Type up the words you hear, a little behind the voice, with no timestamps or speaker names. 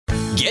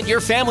Get your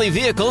family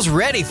vehicles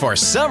ready for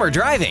summer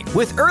driving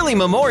with early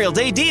Memorial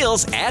Day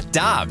deals at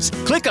Dobbs.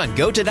 Click on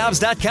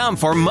GoToDobbs.com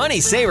for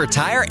money saver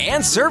tire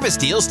and service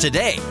deals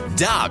today.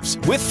 Dobbs,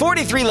 with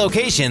 43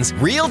 locations,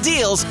 real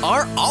deals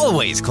are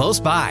always close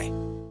by.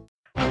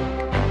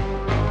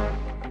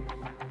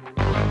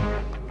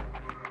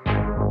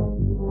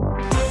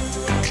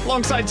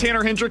 Alongside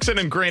Tanner Hendrickson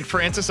and Grant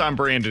Francis, I'm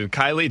Brandon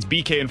Kiley. It's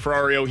BK and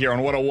Ferrario here on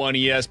 101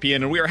 ESPN,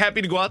 and we are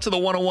happy to go out to the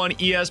 101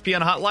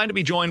 ESPN hotline to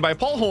be joined by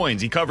Paul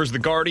Hoynes. He covers the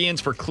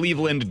Guardians for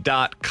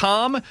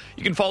Cleveland.com.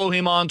 You can follow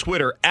him on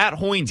Twitter at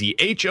Hoynesy,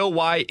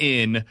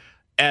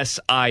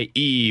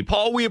 Hoynsie.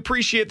 Paul, we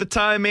appreciate the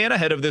time, man,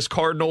 ahead of this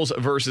Cardinals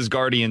versus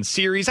Guardians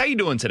series. How you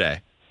doing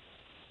today?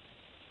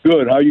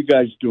 Good. How you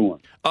guys doing?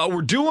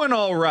 We're doing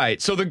all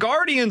right. So the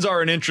Guardians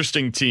are an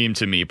interesting team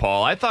to me,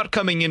 Paul. I thought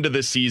coming into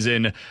the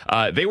season,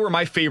 they were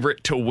my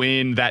favorite to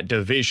win that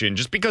division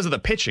just because of the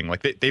pitching.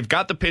 Like they've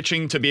got the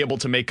pitching to be able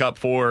to make up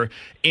for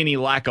any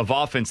lack of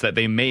offense that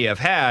they may have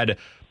had.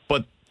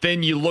 But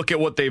then you look at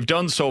what they've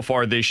done so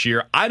far this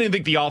year. I didn't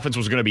think the offense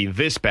was going to be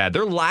this bad.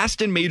 They're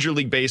last in Major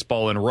League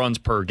Baseball in runs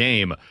per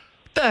game. What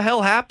the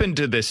hell happened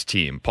to this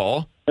team,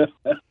 Paul?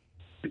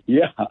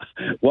 Yeah,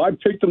 well, I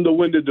picked them to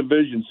win the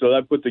division, so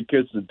I put the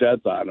kids to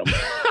death on them.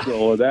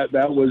 So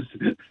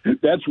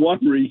that's one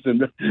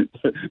reason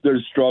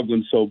they're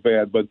struggling so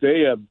bad. But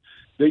they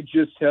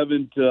just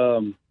haven't.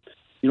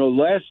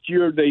 Last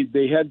year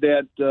they had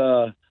that.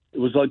 It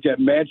was like that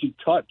magic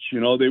touch.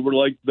 They were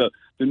like the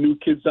new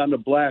kids on the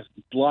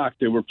block.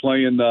 They were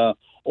playing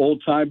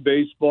old time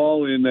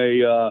baseball in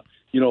an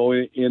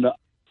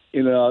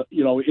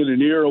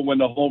era when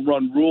the home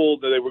run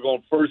ruled. That they were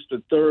going first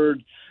to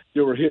third. They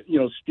were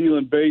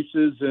stealing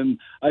bases, and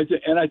I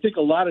think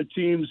a lot of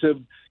teams have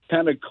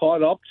kind of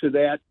caught up to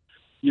that,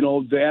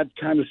 that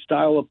kind of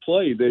style of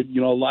play. A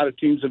lot of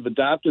teams have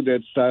adopted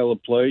that style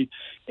of play,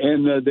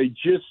 and it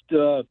just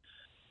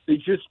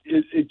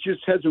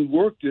hasn't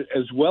worked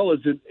as well as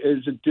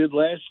it did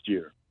last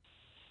year.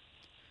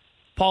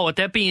 Paul, with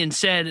that being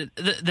said,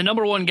 the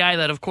number one guy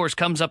that, of course,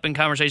 comes up in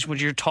conversation when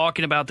you're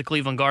talking about the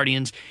Cleveland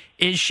Guardians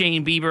is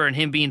Shane Bieber and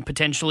him being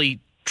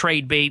potentially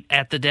trade bait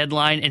at the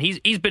deadline, and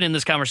he's been in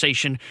this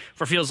conversation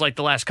for feels like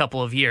the last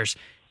couple of years.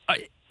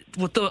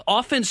 With the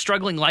offense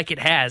struggling like it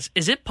has,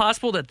 is it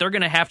possible that they're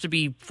going to have to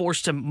be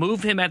forced to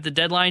move him at the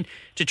deadline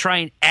to try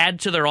and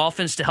add to their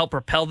offense to help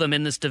propel them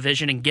in this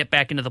division and get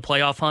back into the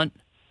playoff hunt?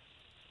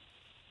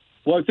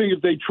 Well, I think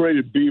if they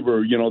traded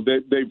Bieber,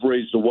 they've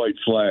raised a white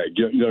flag.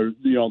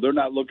 They're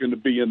not looking to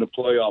be in the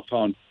playoff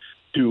hunt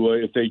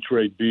if they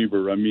trade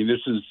Bieber. I mean,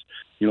 this is,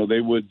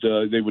 they would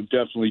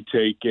definitely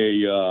take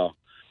a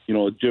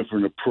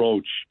different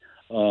approach.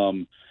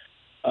 They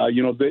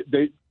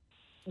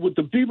with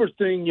the Bieber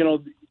thing,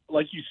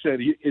 like you said,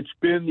 it's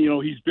been,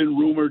 he's been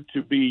rumored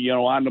to be,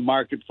 on the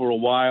market for a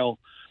while.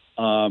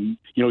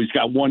 He's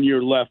got 1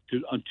 year left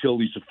until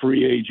he's a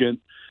free agent.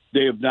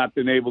 They have not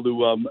been able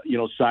to,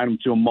 sign him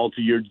to a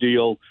multi-year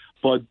deal.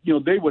 But,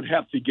 they would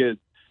have to get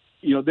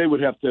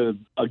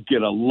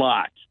a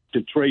lot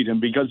to trade him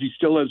because he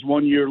still has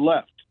 1 year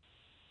left.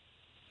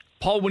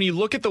 Paul, when you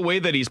look at the way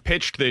that he's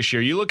pitched this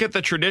year, you look at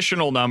the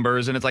traditional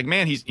numbers, and it's like,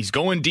 man, he's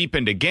going deep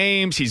into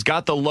games. He's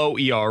got the low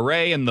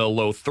ERA and the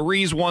low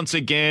threes once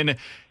again.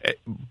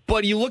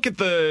 But you look at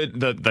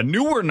the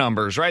newer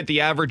numbers, right? The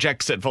average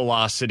exit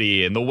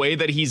velocity and the way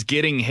that he's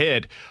getting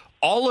hit.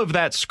 All of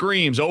that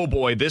screams, oh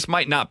boy, this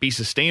might not be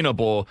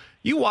sustainable.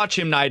 You watch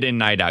him night in,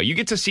 night out. You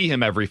get to see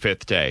him every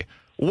fifth day.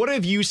 What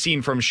have you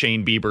seen from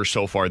Shane Bieber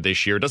so far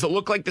this year? Does it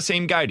look like the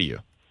same guy to you?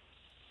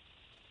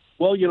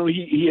 Well,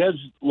 he has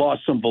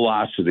lost some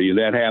velocity.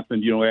 That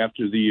happened,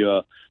 after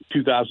the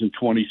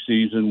 2020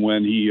 season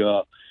when he,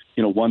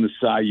 won the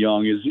Cy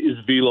Young. His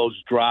velo's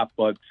dropped,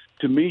 but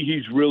to me,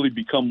 he's really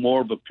become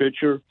more of a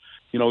pitcher.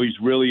 He's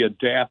really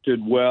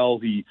adapted well.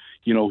 He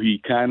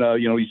kind of,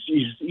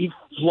 he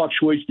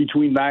fluctuates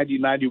between 90,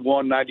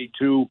 91,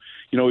 92.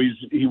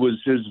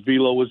 His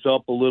velo was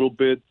up a little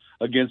bit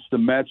against the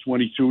Mets when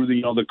he threw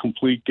the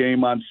complete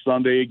game on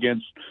Sunday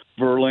against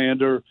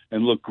Verlander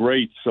and looked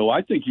great. So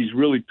I think he's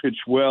really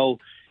pitched well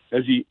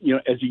as he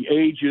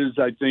ages.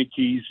 I think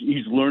he's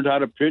learned how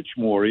to pitch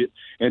more.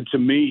 And to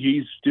me,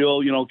 he's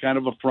still, kind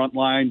of a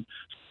frontline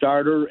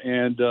starter.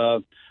 And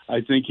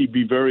I think he'd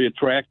be very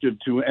attractive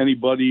to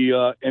anybody,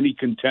 any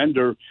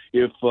contender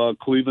if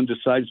Cleveland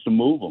decides to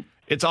move him.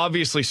 It's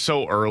obviously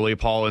so early,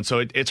 Paul, and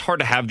so it's hard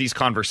to have these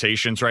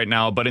conversations right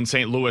now. But in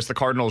St. Louis, the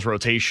Cardinals'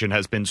 rotation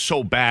has been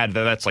so bad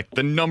that that's like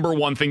the number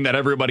one thing that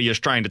everybody is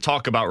trying to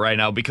talk about right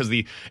now because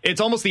it's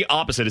almost the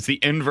opposite. It's the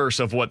inverse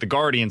of what the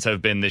Guardians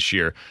have been this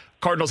year.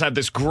 Cardinals have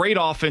this great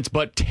offense,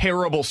 but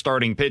terrible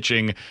starting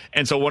pitching.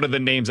 And so one of the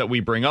names that we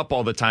bring up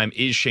all the time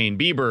is Shane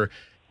Bieber.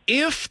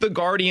 If the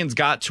Guardians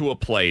got to a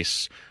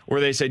place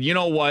where they said, you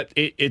know what,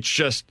 it's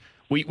just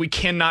we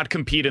cannot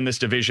compete in this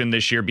division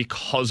this year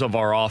because of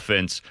our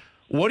offense,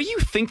 What do you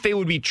think they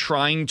would be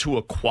trying to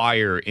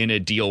acquire in a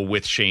deal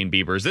with Shane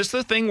Bieber? Is this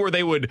the thing where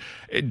they would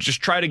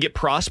just try to get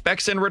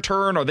prospects in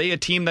return? Are they a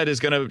team that is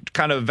going to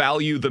kind of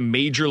value the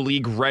major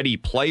league ready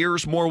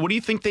players more? What do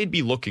you think they'd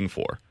be looking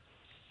for?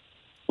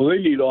 Well, they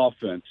need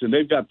offense, and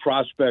they've got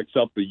prospects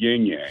up the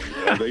yin yang.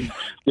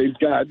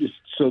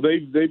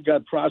 They've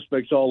got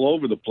prospects all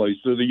over the place.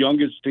 They're the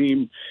youngest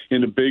team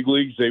in the big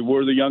leagues. They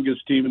were the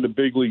youngest team in the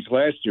big leagues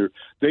last year.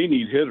 They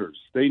need hitters.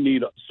 They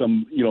need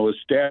some,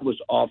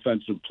 established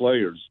offensive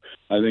players.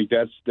 I think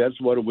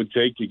that's what it would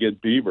take to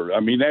get Bieber.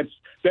 I mean,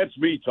 that's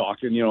me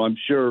talking. I'm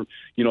sure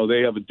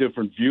they have a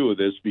different view of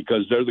this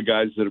because they're the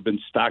guys that have been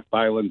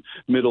stockpiling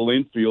middle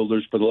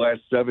infielders for the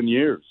last 7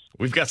 years.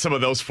 We've got some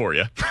of those for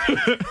you.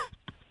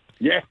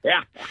 Yeah.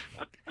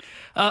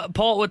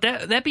 Paul, with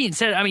that being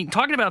said, I mean,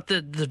 talking about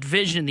the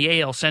division, the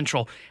AL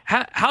Central,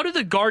 how do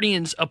the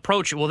Guardians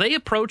approach it? Will they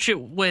approach it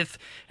with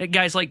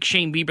guys like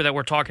Shane Bieber that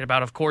we're talking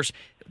about, of course,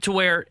 to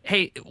where,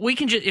 hey,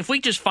 if we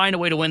just find a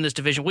way to win this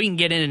division, we can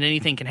get in and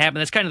anything can happen?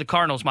 That's kind of the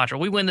Cardinals' mantra.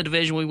 We win the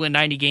division, we win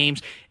 90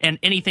 games, and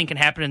anything can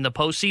happen in the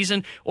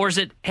postseason? Or is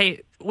it,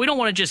 hey, we don't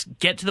want to just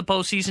get to the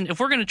postseason. If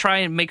we're going to try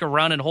and make a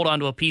run and hold on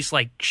to a piece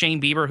like Shane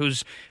Bieber,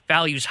 whose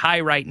value's high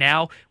right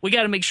now, we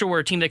got to make sure we're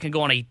a team that can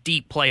go on a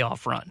deep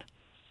playoff run.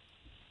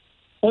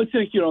 Well, I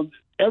think,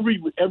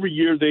 every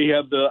year they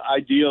have the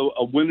idea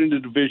of winning the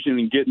division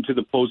and getting to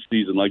the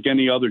postseason like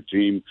any other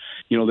team.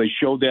 They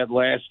showed that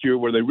last year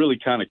where they really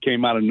kind of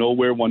came out of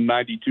nowhere, won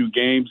 92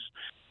 games,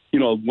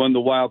 won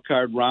the wild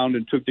card round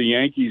and took the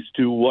Yankees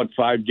to,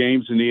 5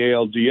 games in the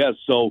ALDS.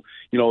 So,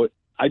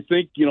 I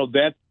think,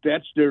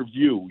 that's their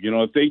view.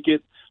 If they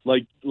get,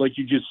 like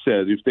you just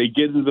said, if they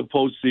get into the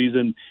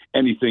postseason,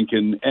 anything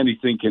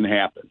can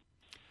happen.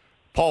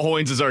 Paul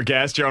Hoynes is our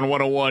guest here on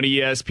 101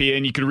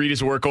 ESPN. You can read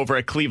his work over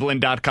at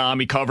Cleveland.com.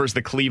 He covers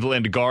the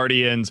Cleveland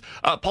Guardians.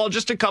 Paul,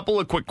 just a couple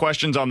of quick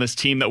questions on this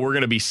team that we're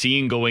going to be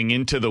seeing going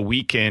into the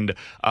weekend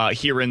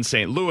here in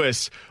St.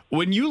 Louis.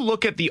 When you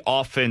look at the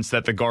offense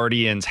that the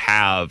Guardians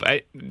have,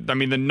 I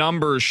mean, the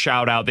numbers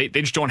shout out. They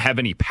just don't have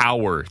any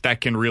power that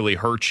can really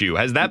hurt you.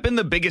 Has that been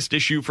the biggest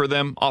issue for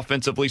them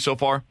offensively so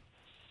far?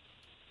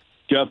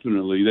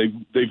 Definitely.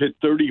 They've hit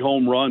 30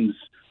 home runs,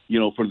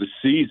 for the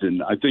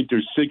season. I think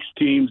there's 6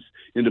 teams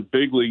in the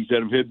big leagues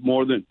that have hit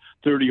more than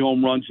 30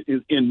 home runs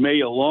in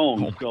May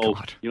alone.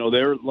 God.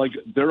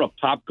 They're a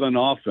pop gun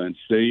offense.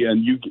 They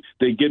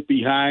get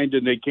behind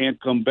and they can't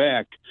come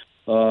back.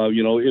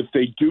 If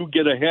they do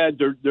get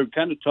ahead, they're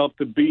kind of tough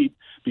to beat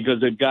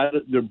because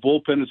their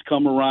bullpen has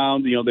come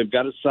around. They've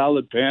got a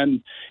solid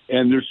pen,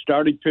 and their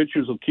starting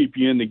pitchers will keep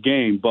you in the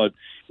game. But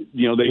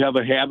they have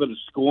a habit of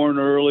scoring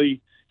early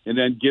and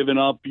then giving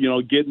up.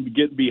 Getting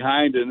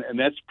behind, and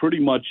that's pretty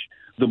much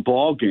the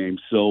ball game.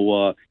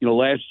 So,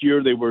 last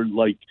year they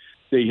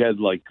had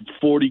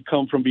 40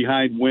 come from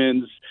behind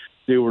wins.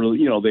 They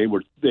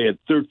had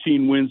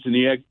 13 wins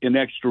in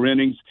extra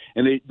innings,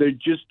 and they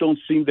just don't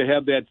seem to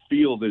have that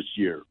feel this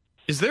year.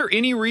 Is there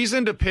any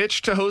reason to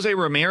pitch to Jose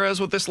Ramirez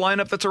with this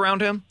lineup that's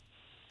around him?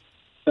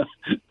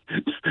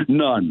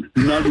 None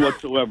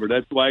whatsoever.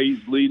 That's why he's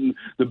leading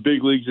the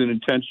big leagues in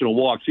intentional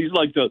walks. He's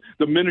like the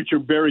miniature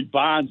Barry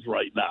Bonds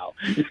right now.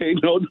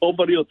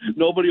 Nobody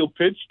will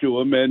pitch to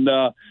him, and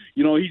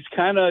he's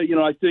kind of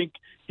I think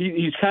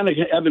he's kind of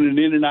having an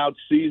in and out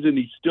season.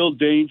 He's still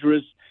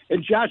dangerous.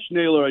 And Josh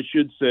Naylor, I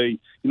should say,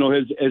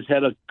 has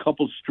had a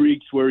couple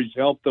streaks where he's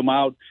helped them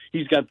out.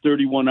 He's got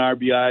 31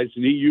 RBIs,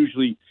 and he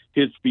usually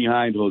hits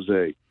behind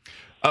Jose.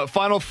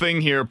 Final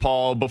thing here,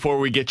 Paul, before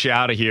we get you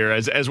out of here,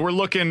 as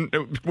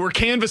we're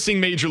canvassing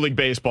Major League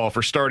Baseball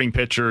for starting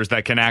pitchers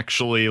that can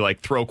actually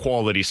throw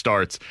quality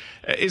starts.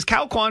 Is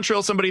Cal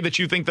Quantrill somebody that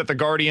you think that the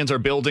Guardians are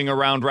building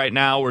around right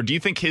now, or do you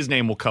think his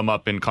name will come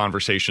up in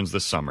conversations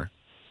this summer?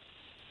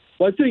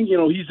 Well, I think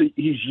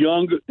he's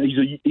young.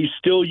 He's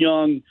still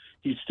young.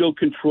 He's still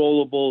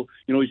controllable.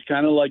 He's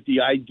kind of like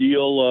the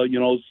ideal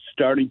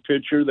starting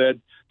pitcher that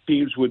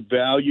teams would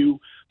value.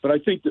 But I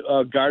think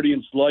the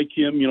Guardians like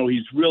him.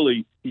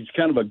 He's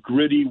kind of a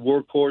gritty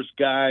workhorse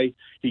guy.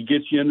 He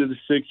gets you into the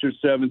 6th or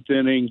 7th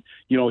inning.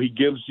 He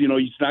gives,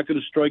 he's not going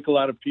to strike a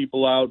lot of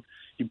people out.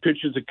 He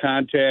pitches a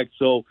contact.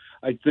 So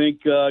I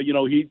think,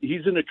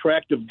 he's an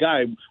attractive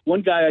guy.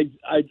 One guy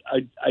I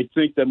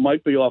think that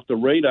might be off the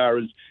radar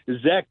is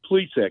Zach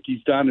Plesac.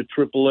 He's down at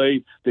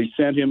AAA. They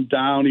sent him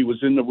down. He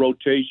was in the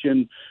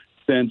rotation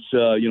since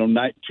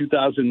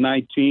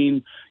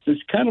 2019.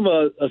 It's kind of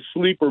a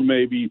sleeper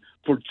maybe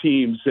for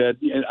teams that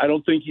I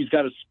don't think he's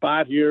got a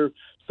spot here.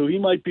 So he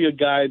might be a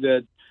guy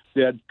that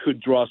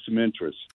could draw some interest.